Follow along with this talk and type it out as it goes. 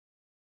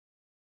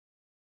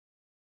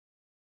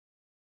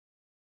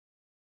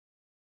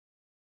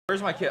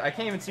Where's my kid? I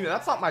can't even see.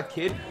 That's not my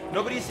kid.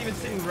 Nobody's even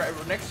sitting right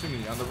next to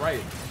me on the right.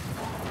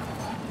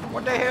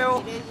 What the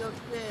hell? It is your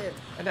kid.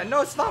 And then,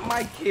 no, it's not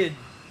my kid.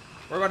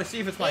 We're about to see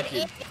if it's my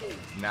kid.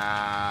 Is.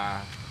 Nah.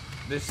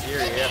 This year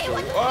you have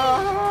to.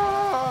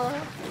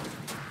 Oh!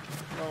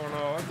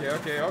 Oh no.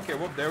 Okay.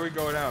 Whoop, there we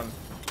go down.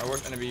 I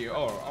was gonna be.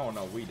 Oh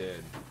no, we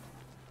did.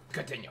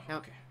 Continue. No.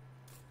 Okay.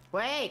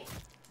 Wait.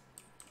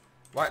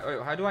 Why?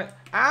 Wait, how do I?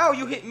 Ow!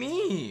 You hit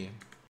me.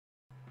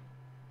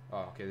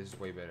 Oh, okay. This is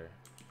way better.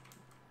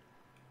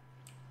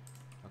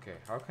 Okay,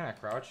 how can I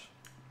crouch?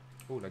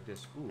 Ooh, like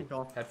this. Ooh,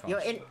 headphones. You're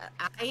in.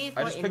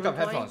 I just picked up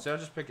headphones. Did I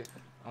just pick it?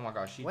 Oh my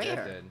gosh, she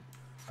dead.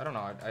 I don't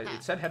know.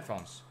 It said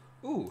headphones.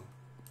 Ooh.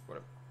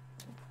 What?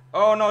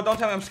 Oh no! Don't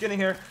tell me I'm skinning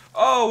here.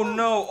 Oh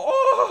no!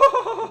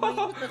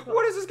 Oh!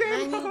 What is this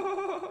game?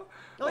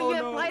 Oh,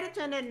 you're a flight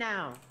attendant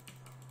now.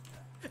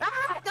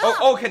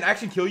 Oh, can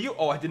action kill you?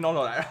 Oh, I did not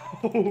know that.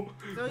 Ooh,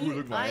 So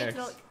look my ex.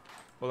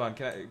 Hold on,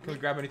 can we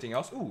grab anything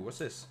else? Ooh, what's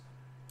this?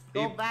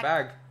 Go A back.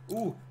 bag.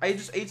 Ooh, I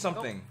just ate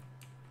something.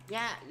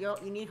 Yeah,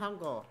 you need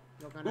hunger.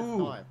 You're gonna Ooh,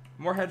 starve.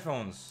 more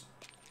headphones.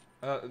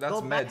 That's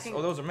Go meds. back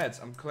Oh, those are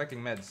meds. I'm collecting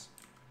meds.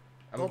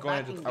 I'm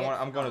going to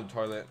the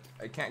toilet.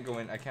 I can't go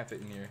in. I can't fit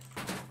in here.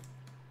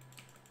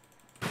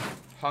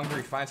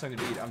 Hungry, find something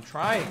to eat. I'm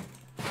trying.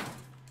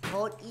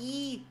 Hold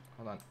E.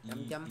 Hold on.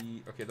 Yum.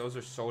 E. Okay, those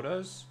are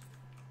sodas.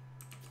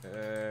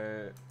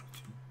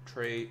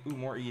 Tray. Ooh,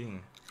 more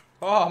eating.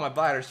 Oh, my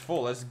bladder's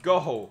full. Let's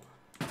go.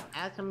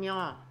 Add some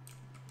y'all.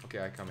 Okay,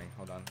 I'm coming.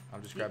 Hold on.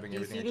 I'm just grabbing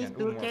everything I You see can.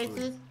 these Ooh, more food.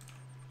 suitcases?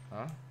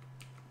 Huh?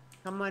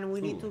 Come on,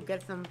 we need to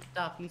get some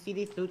stuff. You see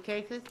these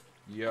suitcases?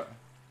 Yeah.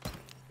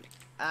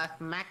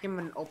 Smack them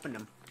and open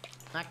them.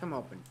 Smack them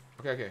open.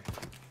 Okay.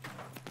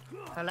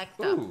 Collect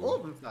stuff. Ooh.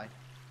 Oh, I'm sorry.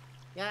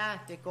 Yeah,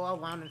 they go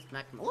around and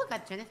smack them. Oh, I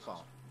got tennis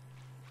ball.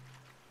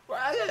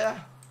 Yeah.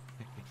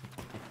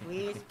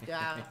 Please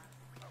stop.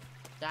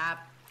 Stop.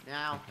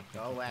 Now.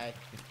 Go away.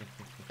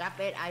 Stop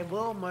it. I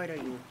will murder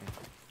you.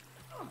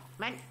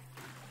 Man.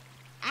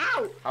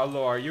 Ow! How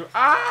low are you?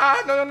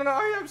 Ah! No.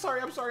 I'm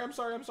sorry. Oh, I'm sorry. I'm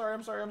sorry.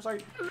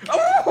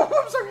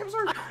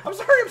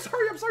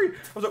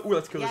 Ooh,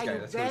 let's kill this guy.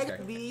 Let's kill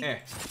this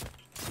guy.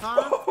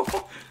 Huh?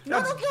 Oh,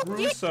 that's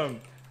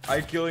gruesome.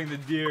 I'm killing the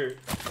deer.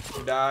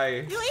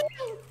 Die.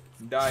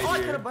 Die, Oh, I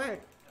deer. could have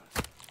burned.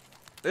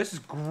 This is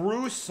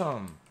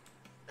gruesome.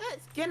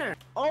 Skinner.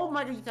 Oh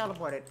my god, you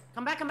teleported.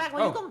 Come back.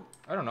 Where you going?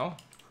 I don't know.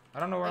 I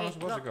don't know where I'm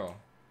supposed to go.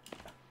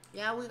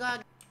 Yeah, we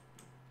got...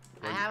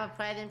 I have a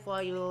present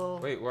for you.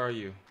 Wait, where are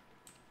you?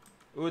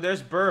 Ooh,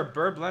 there's Burb.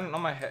 Burb landed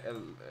on my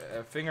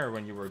finger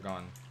when you were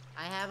gone.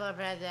 I have a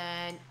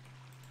present.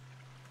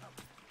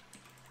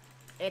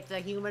 It's a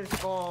human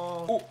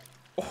skull.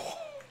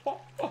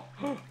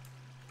 Oh.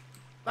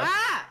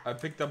 Ah! I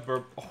picked up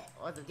Burb.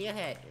 Oh, it's a deer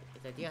head.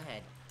 It's a deer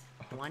head.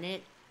 Want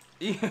it?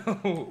 Ew.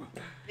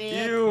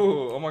 Bitch.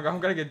 Ew. Oh my god, I'm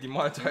gonna get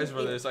demonetized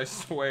for this, I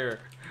swear.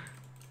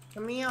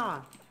 Come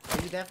here.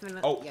 You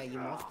definitely... Oh. Yeah, you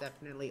most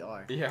definitely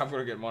are. Yeah, I'm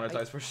gonna get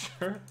monetized for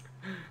sure.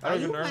 I Are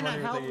don't you even earn gonna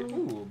money. help me?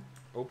 Ooh,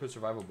 open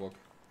survival book.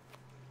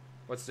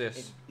 What's this?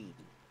 It's B.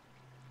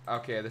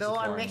 Okay, this So is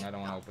our boring. mission- I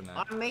don't want to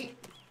open that.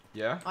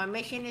 Yeah? Our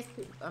mission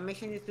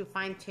is to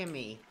find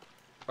Timmy.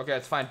 Okay,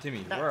 let's find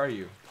Timmy. Where are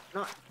you?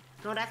 No,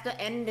 that's the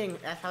ending.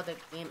 That's how the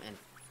game ends.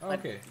 Oh, But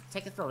okay.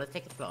 Take it slow. Let's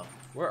take it slow.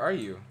 Where are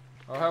you?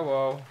 Oh,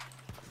 hello.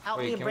 Help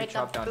Wait, me can we break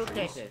chop up down trees?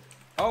 suitcases.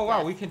 Oh wow,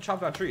 Yes. we can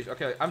chop down trees.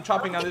 Okay, I'm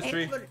chopping down this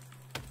tree. Alright.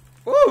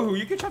 Ooh,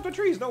 you can chop down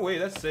trees. No way,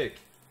 that's sick.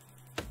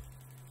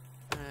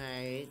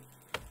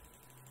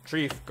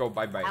 Tree, go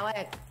bye-bye.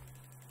 Alex.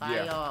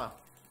 Fire. Yeah.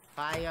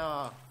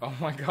 Fire. Oh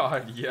my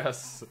god,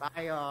 yes.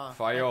 Fire.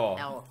 Fire.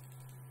 L.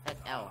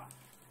 That's L.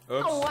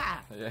 Oops. Oh wow.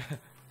 Yeah.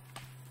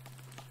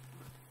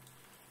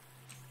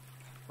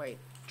 Wait.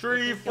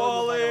 Tree You can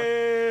kill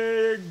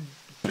you, falling!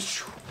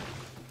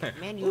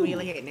 Man, you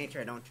really hate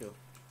nature, don't you?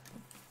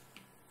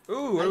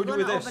 Ooh, what do we do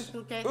with this?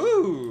 Suitcases?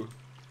 Ooh!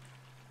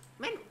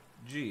 Man.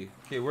 Gee.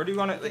 Okay, where do you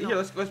want to... Here,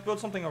 let's build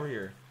something over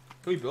here.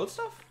 Can we build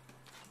stuff?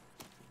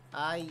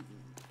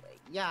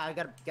 Yeah, I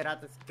gotta get out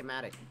the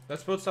schematic.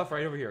 Let's build stuff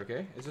right over here,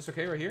 okay? Is this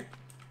okay right here?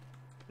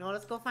 No,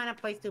 let's go find a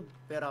place to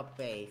build a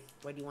base.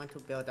 Where do you want to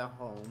build a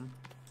home?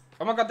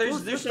 Oh my god, there's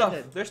stuff.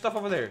 suitcases. There's stuff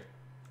over there.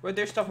 Wait,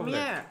 there's stuff over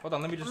there. Here. Hold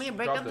on, let me just Break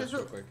drop up this the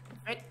real quick.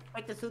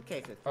 break the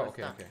suitcases. Oh, for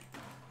okay, stuff. okay.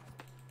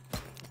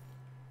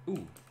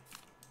 Ooh.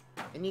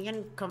 And you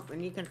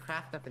can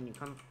craft stuff and you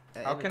come.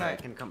 How can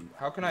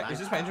I? Is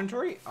this my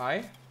inventory?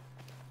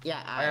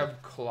 Yeah, I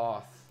have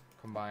cloth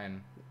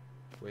combined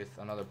with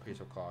another piece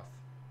of cloth.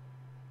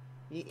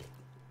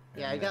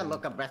 Yeah, you gotta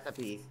look up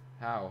recipes.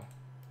 How?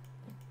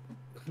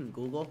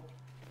 Google.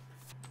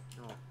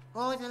 No.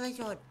 Oh, it's a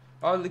lizard.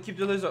 Oh, keep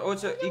the lizard. Oh,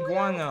 it's an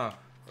iguana.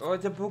 Oh,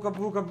 it's a puka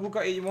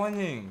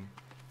iguana.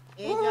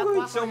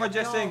 Oh, it's so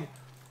majestic.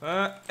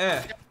 Die.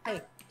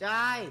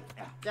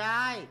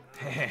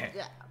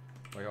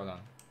 Wait, hold on.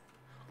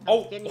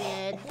 Oh, Getting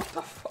it. what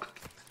the fuck?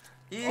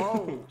 Ew.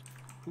 Oh.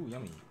 Ooh,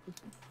 yummy.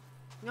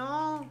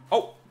 No.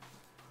 Oh.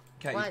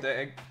 Can't What? eat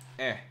the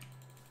egg.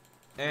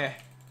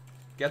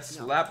 get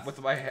slapped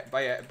with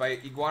by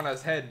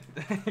iguana's head.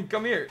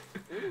 Come here.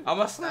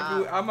 I'ma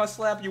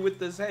slap you with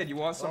this head. You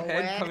want some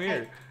head? Come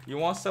here. You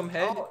want some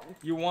head?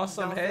 You want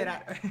some head?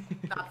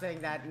 Stop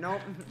saying that.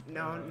 Nope.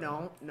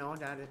 No.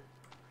 That is.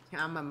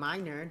 I'm a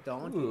minor.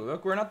 Don't. Ooh,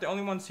 look, we're not the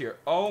only ones here.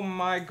 Oh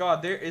my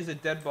God, there is a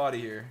dead body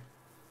here.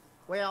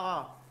 Where?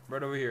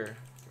 Right over here.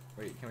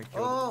 Wait, can we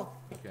kill?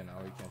 Okay, no,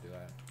 we can't do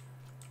that.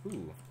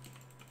 Ooh.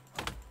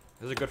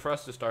 Is it good for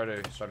us to start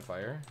a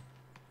fire?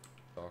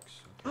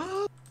 Dogs.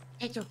 Okay.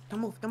 Hey, Joe,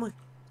 don't move.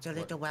 It's a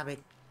little rabbit.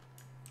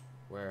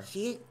 Where?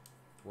 See it?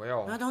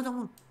 Well. No, don't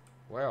move.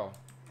 Well.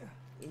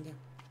 In there.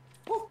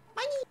 Oh,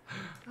 bunny!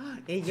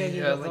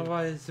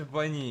 Yeah, it's a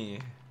bunny.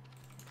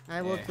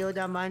 I will kill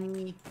the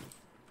bunny.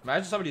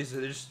 Imagine somebody's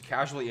just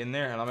casually in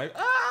there, and I'm like,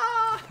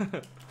 ah!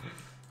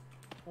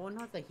 Oh,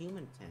 no, it's a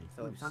human tent,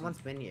 so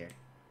someone's been here.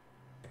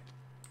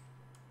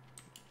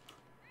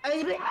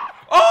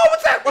 Oh,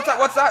 what's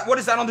that? What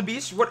is that on the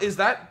beach? What is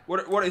that?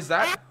 What is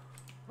that?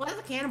 What is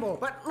a cannibal?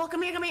 But look,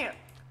 come here.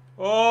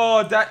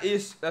 Oh,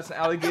 that's an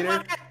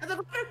alligator.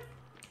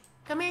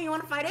 Come here, you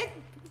wanna fight it?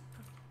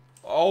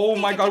 Oh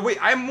my God, wait,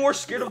 I'm more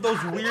scared of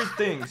those weird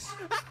things.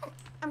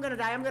 I'm gonna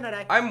die.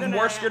 I'm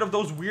more scared of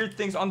those weird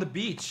things on the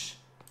beach.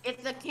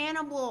 It's a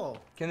cannibal.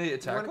 Can they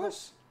attack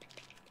us?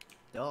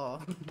 Duh.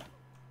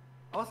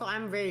 Also,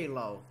 I'm very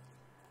low.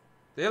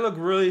 They look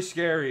really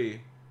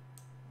scary.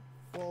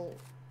 Well,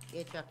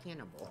 it's a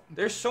cannibal.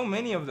 There's so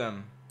many of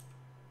them.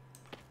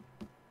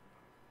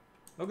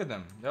 Look at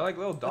them. They're like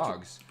little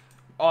dogs.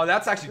 Oh,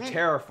 that's actually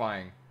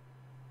terrifying.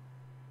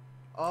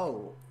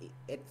 Oh,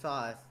 it's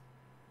us.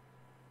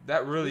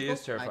 That really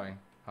is terrifying.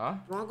 Huh?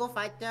 You wanna go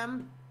fight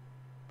them?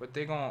 But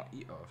they gonna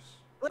eat us.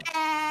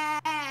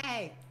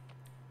 Hey!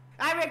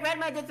 I regret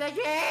my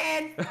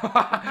decision!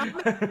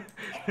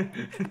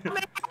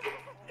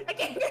 I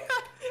can't.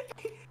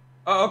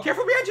 Oh,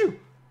 careful behind you!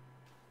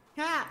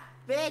 Ha!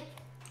 Bitch!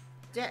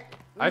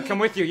 I come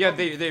with you. Yeah,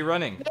 they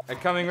running. I'm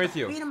coming with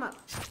you. Beat him up.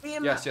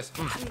 Yes.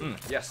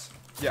 Yes.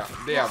 Yeah,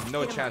 they have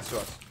no chance to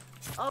us.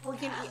 Oh, we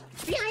can eat.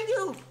 Behind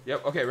you!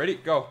 Yep, okay, ready?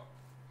 Go.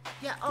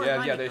 Yeah,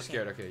 yeah, they're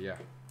scared. Okay, yeah.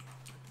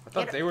 I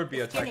thought they would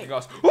be attacking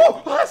us.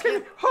 Oh, that's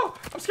scary! Oh,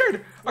 I'm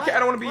scared! Okay, I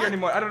don't want to be here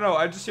anymore. I don't know.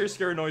 I just hear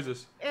scary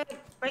noises.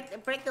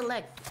 Break the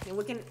leg. And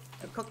we can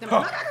cook them.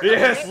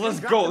 Yes, let's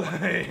go.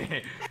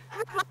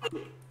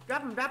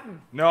 Drop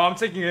him. No, I'm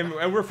taking him,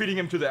 and we're feeding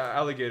him to the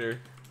alligator.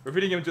 We're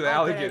feeding him to the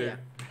alligator.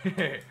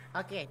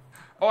 Okay.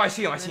 Oh, I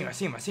see him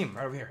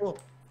right over here. Oh,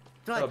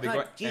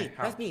 good. G,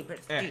 press me.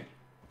 G.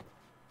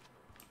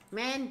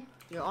 Man,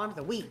 your arms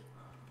are weak.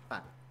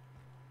 Fuck.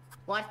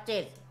 Watch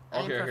this.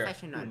 I'm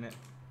professional. I'm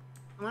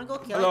gonna go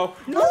kill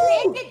him.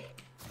 No!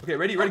 Okay,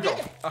 ready, go.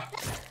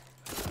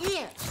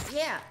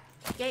 Yeah.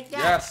 Get down.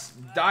 Yes,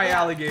 die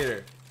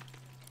alligator.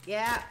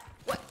 Yeah.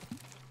 What?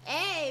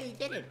 Hey, you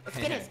did it.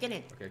 Skin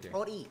it. Okay.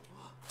 Hold E.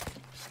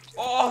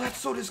 Oh, that's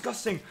so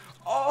disgusting.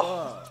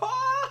 Oh.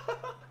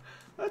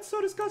 That's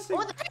so disgusting.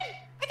 Oh, the head.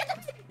 I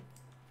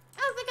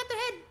got the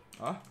head.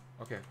 Huh?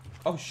 Okay.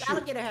 Oh, shoot.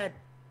 Alligator head.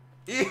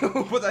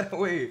 Ew, put that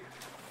away.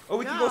 Oh,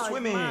 we can go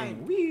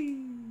swimming. Whee.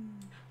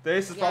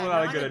 This is probably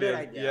not a good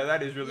idea. Yeah,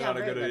 that is really not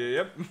a good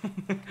idea.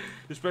 Yep.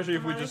 Especially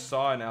if we just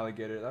saw an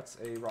alligator. That's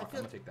a rock. I'm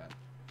gonna take that.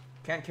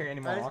 Can't carry any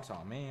more rocks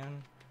on,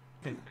 man.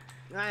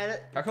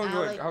 How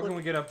can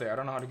we get up there? I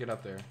don't know how to get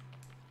up there.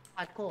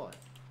 Hardcore.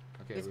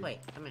 Okay. This way.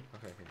 Come in.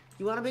 Okay.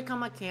 You wanna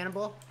become a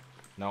cannibal?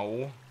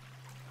 No.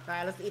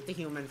 Alright, let's eat the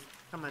humans.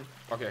 Come on.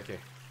 Okay.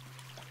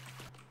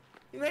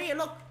 You ready?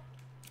 Look.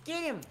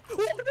 Get him.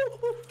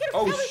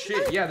 Oh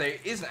shit! Yeah, there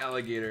is an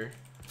alligator.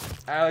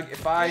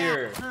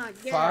 Fire!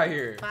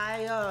 Fire!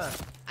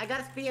 I got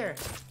a spear.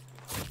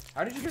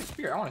 How did you get a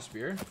spear? I want a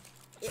spear.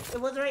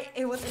 It was right.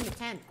 It was in the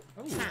tent.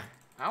 Oh,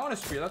 I want a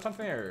spear. That's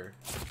unfair.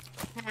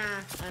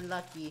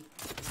 Unlucky.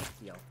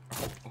 Yo.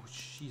 Oh,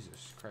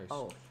 Jesus Christ.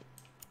 Oh.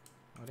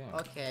 Oh damn.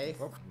 Okay.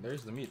 Oh,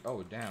 there's the meat.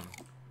 Oh damn.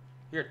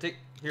 Here, take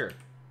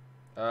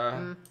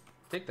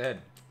the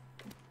head.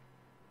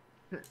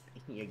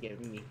 You're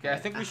giving me. Okay, I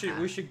think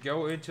we should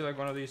go into like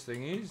one of these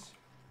thingies.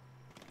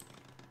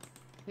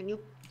 Can you?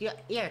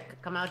 Yeah,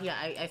 come out here.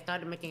 I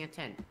started making a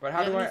tent. But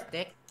how do I?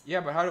 Stick?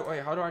 Yeah, but how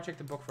do I check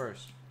the book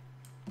first?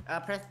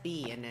 Press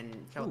B and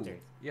then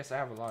shelters. Yes, I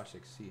have a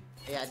logic. C.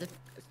 Yeah, just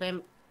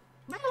spam.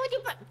 Why would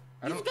you put?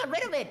 You just got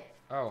rid of it.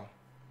 Oh.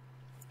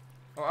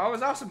 Oh, I was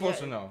not supposed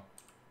to know.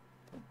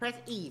 Press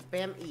E.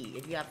 Spam E.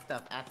 If you have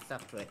stuff, add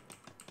stuff to it.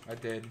 I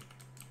did.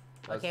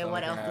 Okay,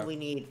 what else do we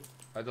need?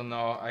 I don't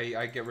know.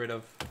 I get rid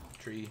of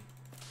tree.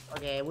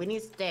 Okay, we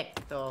need stick.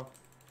 So.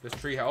 Does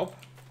tree help?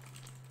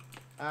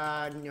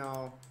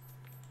 No.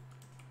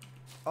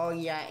 Oh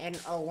yeah, and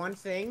one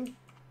thing.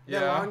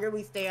 Yeah. The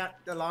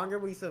longer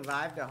we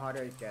survive, the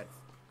harder it gets.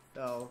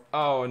 So.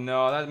 Oh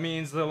no, that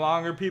means the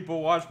longer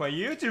people watch my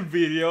YouTube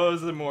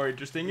videos, the more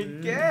interesting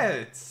it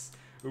gets.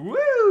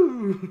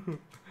 Woo!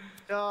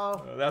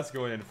 So. That's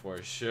going in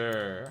for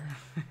sure.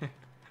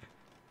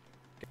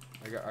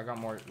 I got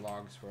more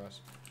logs for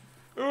us.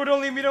 Oh,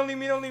 don't leave me!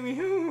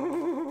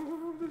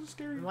 Ooh, this is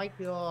scary.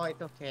 Oh,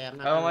 it's okay. I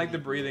don't like the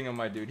breathing of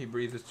my dude. He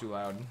breathes too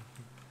loud.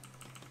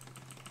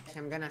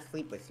 I'm gonna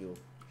sleep with you.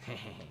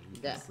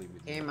 That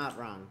came out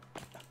wrong.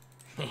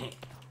 No,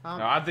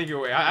 I think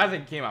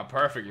it came out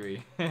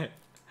perfectly.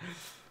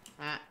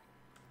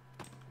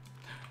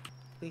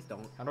 Please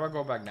don't. How do I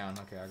go back down?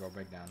 Okay, I go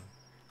back down.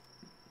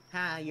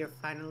 You're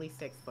finally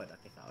 6 foot.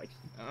 Okay, sorry.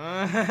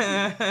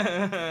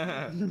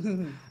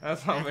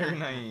 That's not very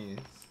nice.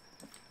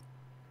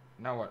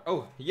 Now what?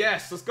 Oh,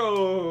 yes, let's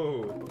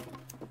go!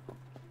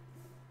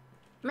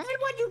 Man,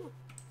 why'd you...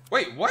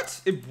 Wait,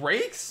 what? It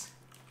breaks?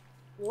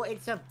 Well,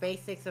 it's a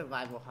basic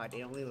survival hut.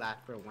 It only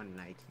lasts for 1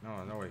 night.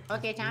 No way.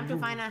 Okay, time to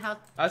find out how...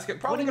 That's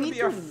probably going to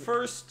be our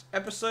first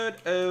episode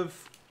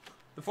of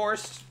The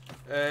Forest.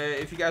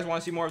 If you guys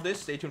want to see more of this,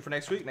 stay tuned for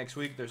next week. Next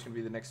week, there's going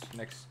to be the next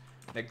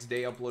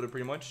day uploaded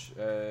pretty much.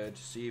 To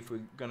see if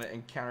we're going to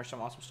encounter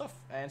some awesome stuff.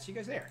 And see you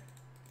guys there.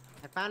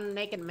 I found a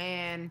naked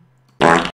man.